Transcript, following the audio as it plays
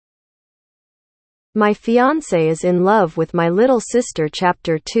My fiance is in love with my little sister.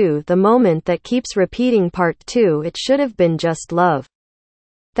 Chapter 2. The moment that keeps repeating. Part 2. It should have been just love.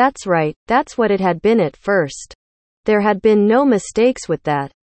 That's right, that's what it had been at first. There had been no mistakes with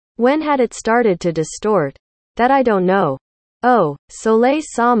that. When had it started to distort? That I don't know. Oh, Soleil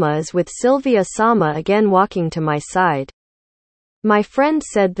Sama is with Sylvia Sama again, walking to my side. My friend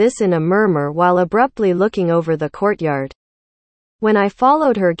said this in a murmur while abruptly looking over the courtyard. When I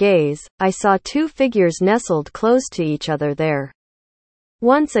followed her gaze, I saw two figures nestled close to each other there.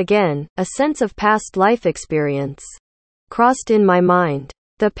 Once again, a sense of past life experience crossed in my mind.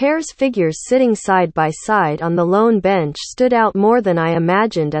 The pair's figures sitting side by side on the lone bench stood out more than I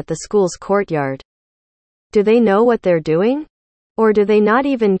imagined at the school's courtyard. Do they know what they're doing? Or do they not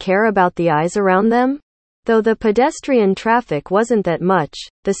even care about the eyes around them? Though the pedestrian traffic wasn't that much,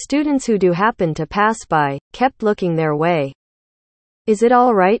 the students who do happen to pass by kept looking their way. Is it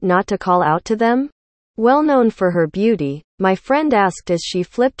all right not to call out to them? Well known for her beauty, my friend asked as she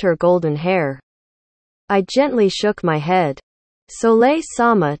flipped her golden hair. I gently shook my head. Soleil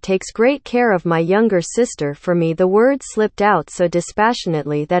Sama takes great care of my younger sister. For me, the word slipped out so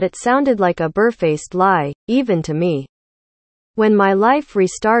dispassionately that it sounded like a barefaced lie, even to me. When my life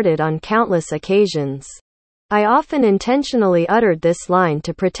restarted on countless occasions, I often intentionally uttered this line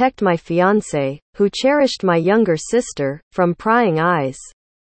to protect my fiancé, who cherished my younger sister, from prying eyes.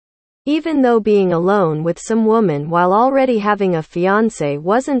 Even though being alone with some woman while already having a fiancé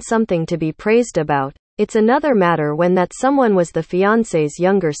wasn't something to be praised about, it's another matter when that someone was the fiancé's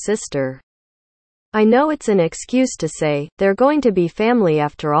younger sister. I know it's an excuse to say, they're going to be family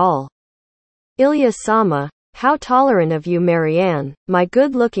after all. Ilya Sama, how tolerant of you. Marianne, my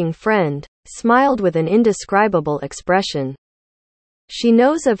good-looking friend, smiled with an indescribable expression. She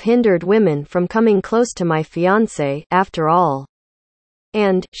knows I've hindered women from coming close to my fiancé, after all.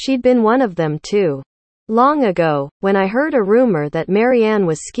 And she'd been one of them too. Long ago, when I heard a rumor that Marianne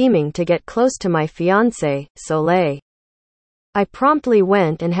was scheming to get close to my fiancé, Soleil. I promptly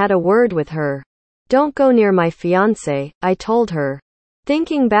went and had a word with her. Don't go near my fiancé, I told her.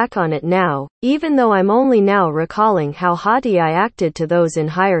 Thinking back on it now, even though I'm only now recalling how haughty I acted to those in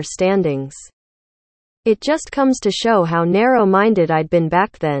higher standings, it just comes to show how narrow-minded I'd been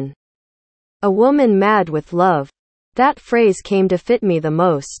back then. A woman mad with love. That phrase came to fit me the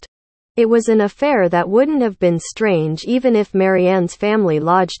most. It was an affair that wouldn't have been strange even if Marianne's family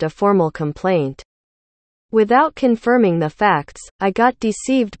lodged a formal complaint. Without confirming the facts, I got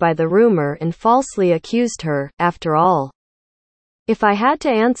deceived by the rumor and falsely accused her, after all. If I had to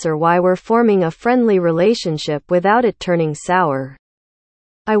answer why we're forming a friendly relationship without it turning sour.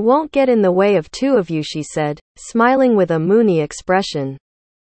 I won't get in the way of two of you, she said, smiling with a moony expression.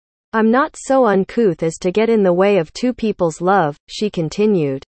 I'm not so uncouth as to get in the way of two people's love, she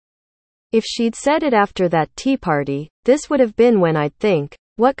continued. If she'd said it after that tea party, this would have been when I'd think,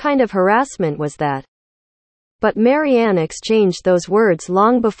 what kind of harassment was that? But Marianne exchanged those words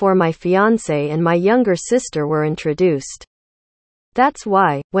long before my fiancé and my younger sister were introduced. That's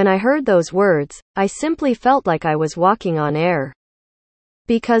why, when I heard those words, I simply felt like I was walking on air.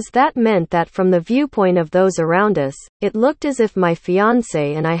 Because that meant that from the viewpoint of those around us, it looked as if my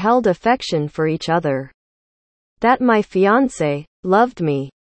fiancé and I held affection for each other. That my fiancé loved me.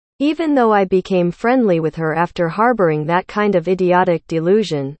 Even though I became friendly with her after harboring that kind of idiotic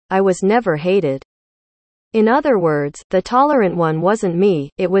delusion, I was never hated. In other words, the tolerant one wasn't me,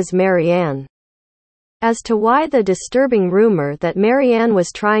 it was Marianne. As to why the disturbing rumor that Marianne was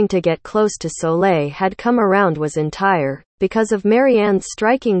trying to get close to Soleil had come around was entire, because of Marianne's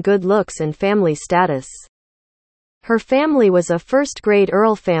striking good looks and family status. Her family was a first-grade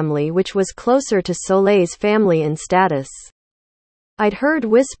Earl family which was closer to Soleil's family in status. I'd heard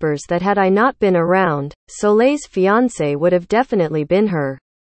whispers that had I not been around, Soleil's fiancé would have definitely been her.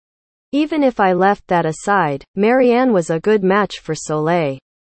 Even if I left that aside, Marianne was a good match for Soleil.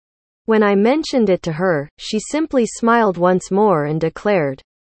 When I mentioned it to her, she simply smiled once more and declared,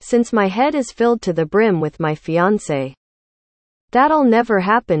 since my head is filled to the brim with my fiancé. That'll never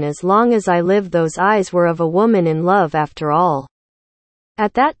happen as long as I live. Those eyes were of a woman in love after all.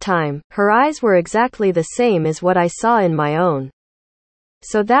 At that time, her eyes were exactly the same as what I saw in my own.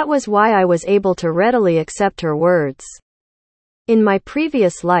 So that was why I was able to readily accept her words. In my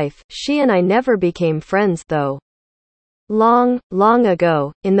previous life, she and I never became friends, though. Long, long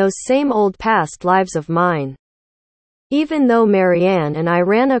ago, in those same old past lives of mine. Even though Marianne and I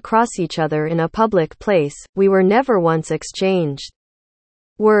ran across each other in a public place, we were never once exchanged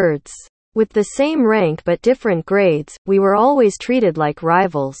words. With the same rank but different grades, we were always treated like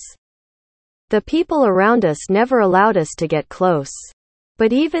rivals. The people around us never allowed us to get close.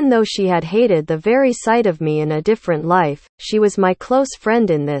 But even though she had hated the very sight of me in a different life, she was my close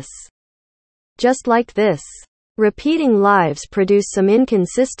friend in this. Just like this. Repeating lives produce some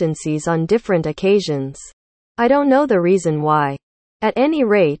inconsistencies on different occasions. I don't know the reason why. At any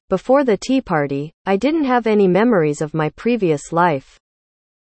rate, before the tea party, I didn't have any memories of my previous life.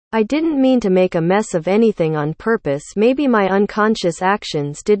 I didn't mean to make a mess of anything on purpose. Maybe my unconscious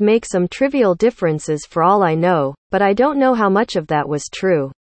actions did make some trivial differences for all I know, but I don't know how much of that was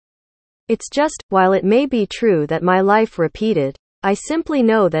true. It's just, while it may be true that my life repeated, I simply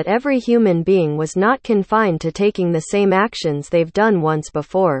know that every human being was not confined to taking the same actions they've done once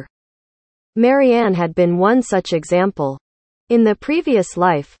before. Marianne had been one such example. In the previous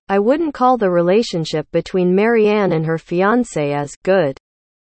life, I wouldn't call the relationship between Marianne and her fiance as good.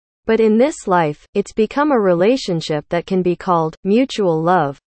 But in this life, it's become a relationship that can be called mutual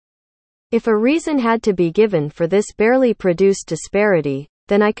love. If a reason had to be given for this barely produced disparity,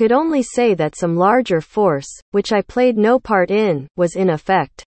 then I could only say that some larger force, which I played no part in, was in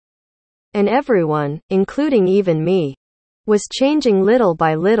effect. And everyone, including even me, was changing little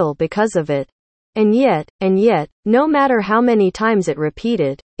by little because of it. And yet, no matter how many times it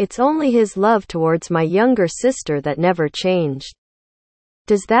repeated, it's only his love towards my younger sister that never changed.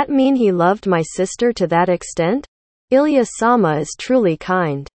 Does that mean he loved my sister to that extent? Ilya-sama is truly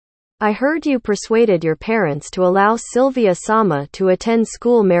kind. I heard you persuaded your parents to allow Sylvia-sama to attend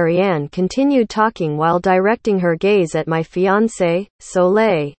school. Marianne continued talking while directing her gaze at my fiancé,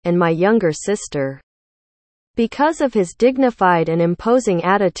 Soleil, and my younger sister. Because of his dignified and imposing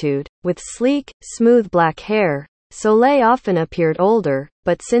attitude, with sleek, smooth black hair, Soleil often appeared older,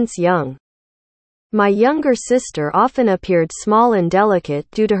 but since young. My younger sister often appeared small and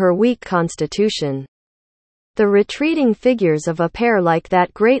delicate due to her weak constitution. The retreating figures of a pair like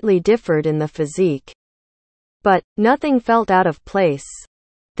that greatly differed in the physique. But, nothing felt out of place.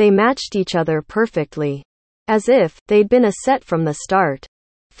 They matched each other perfectly. As if they'd been a set from the start.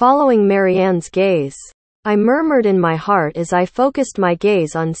 Following Marianne's gaze, I murmured in my heart as I focused my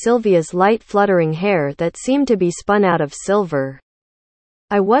gaze on Sylvia's light fluttering hair that seemed to be spun out of silver.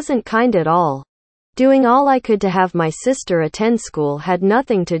 I wasn't kind at all. Doing all I could to have my sister attend school had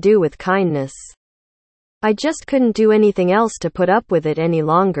nothing to do with kindness. I just couldn't do anything else to put up with it any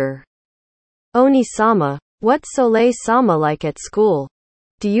longer. Oni-sama, what's Soleil-sama like at school?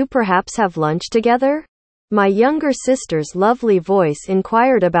 Do you perhaps have lunch together? My younger sister's lovely voice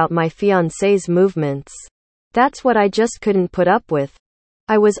inquired about my fiancé's movements. That's what I just couldn't put up with.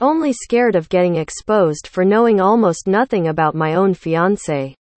 I was only scared of getting exposed for knowing almost nothing about my own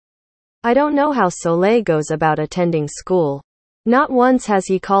fiancé. I don't know how Soleil goes about attending school. Not once has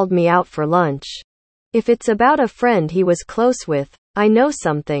he called me out for lunch. If it's about a friend he was close with, I know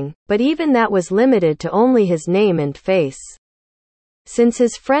something, but even that was limited to only his name and face. Since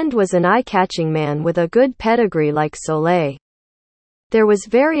his friend was an eye-catching man with a good pedigree like Soleil, there was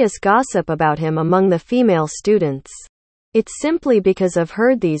various gossip about him among the female students. It's simply because I've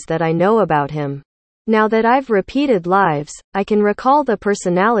heard these that I know about him. Now that I've repeated lives, I can recall the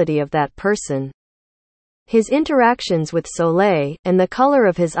personality of that person. His interactions with Soleil, and the color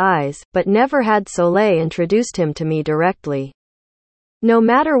of his eyes, but never had Soleil introduced him to me directly. No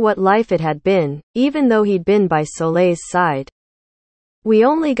matter what life it had been, even though he'd been by Soleil's side. We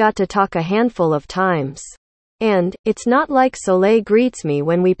only got to talk a handful of times. And, it's not like Soleil greets me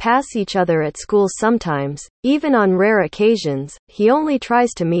when we pass each other at school sometimes, even on rare occasions, he only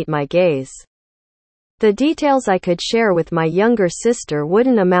tries to meet my gaze. The details I could share with my younger sister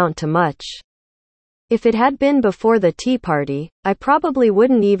wouldn't amount to much. If it had been before the tea party, I probably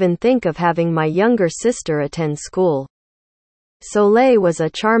wouldn't even think of having my younger sister attend school. Soleil was a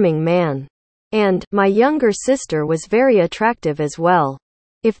charming man. And, my younger sister was very attractive as well.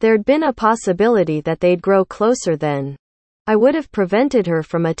 If there'd been a possibility that they'd grow closer then, I would have prevented her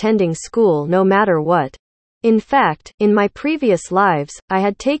from attending school no matter what. In fact, in my previous lives, I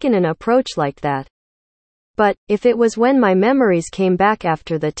had taken an approach like that. But, if it was when my memories came back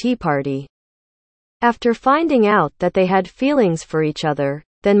after the tea party, after finding out that they had feelings for each other,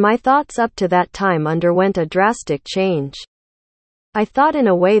 then my thoughts up to that time underwent a drastic change. I thought in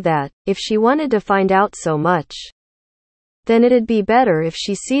a way that, if she wanted to find out so much, then it'd be better if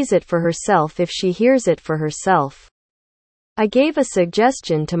she sees it for herself if she hears it for herself. I gave a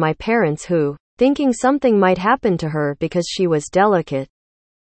suggestion to my parents who, thinking something might happen to her because she was delicate,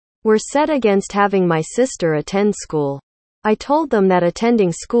 were set against having my sister attend school. I told them that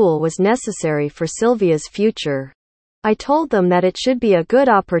attending school was necessary for Sylvia's future. I told them that it should be a good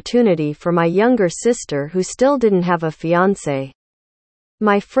opportunity for my younger sister who still didn't have a fiancé.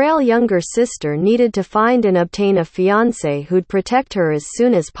 My frail younger sister needed to find and obtain a fiance who'd protect her as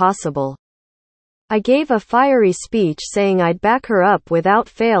soon as possible. I gave a fiery speech saying I'd back her up without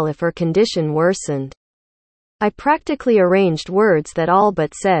fail if her condition worsened. I practically arranged words that all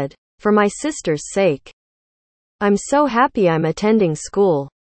but said, "For my sister's sake. I'm so happy I'm attending school.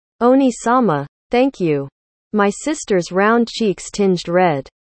 Oni-sama, thank you." My sister's round cheeks tinged red.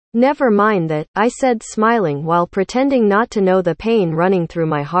 "Never mind that," I said, smiling while pretending not to know the pain running through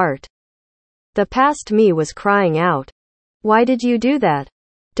my heart. The past me was crying out. "Why did you do that?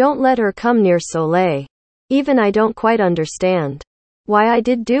 Don't let her come near Soleil. Even I don't quite understand why I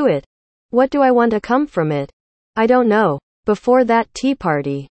did do it. What do I want to come from it? I don't know." Before that tea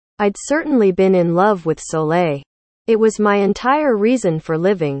party, I'd certainly been in love with Soleil. It was my entire reason for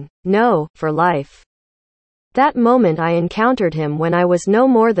living, no, for life. That moment I encountered him when I was no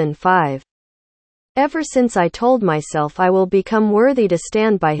more than 5. Ever since I told myself I will become worthy to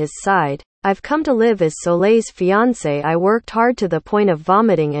stand by his side, I've come to live as Soleil's fiancé. I worked hard to the point of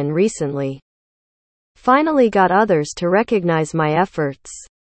vomiting and recently finally got others to recognize my efforts.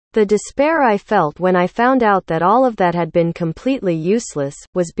 The despair I felt when I found out that all of that had been completely useless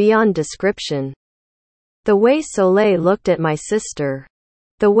was beyond description. The way Soleil looked at my sister.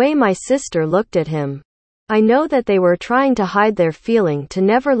 The way my sister looked at him. I know that they were trying to hide their feeling, to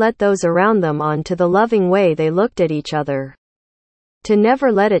never let those around them on to the loving way they looked at each other. To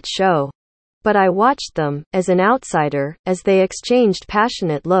never let it show. But I watched them, as an outsider, as they exchanged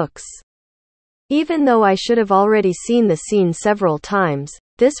passionate looks. Even though I should have already seen the scene several times,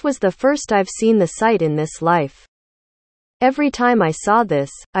 this was the first I've seen the sight in this life. Every time I saw this,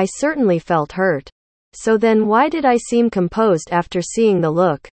 I certainly felt hurt. So then why did I seem composed after seeing the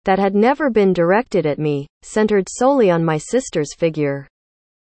look, that had never been directed at me, centered solely on my sister's figure?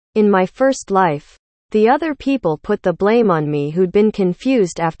 In my first life, the other people put the blame on me who'd been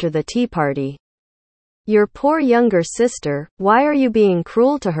confused after the tea party. Your poor younger sister, why are you being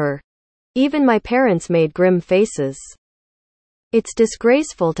cruel to her? Even my parents made grim faces. It's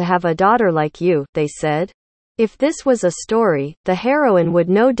disgraceful to have a daughter like you, they said. If this was a story, the heroine would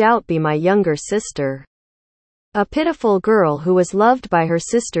no doubt be my younger sister. A pitiful girl who was loved by her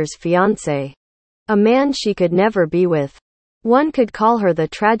sister's fiancé. A man she could never be with. One could call her the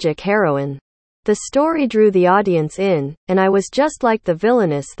tragic heroine. The story drew the audience in, and I was just like the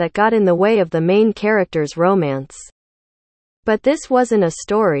villainess that got in the way of the main character's romance. But this wasn't a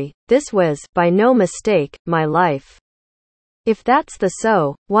story, this was, by no mistake, my life. If that's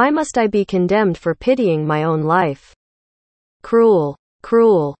so, why must I be condemned for pitying my own life? Cruel.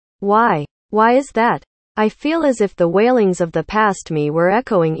 Cruel. Why? Why is that? I feel as if the wailings of the past me were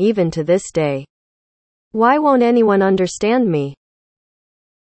echoing even to this day. Why won't anyone understand me?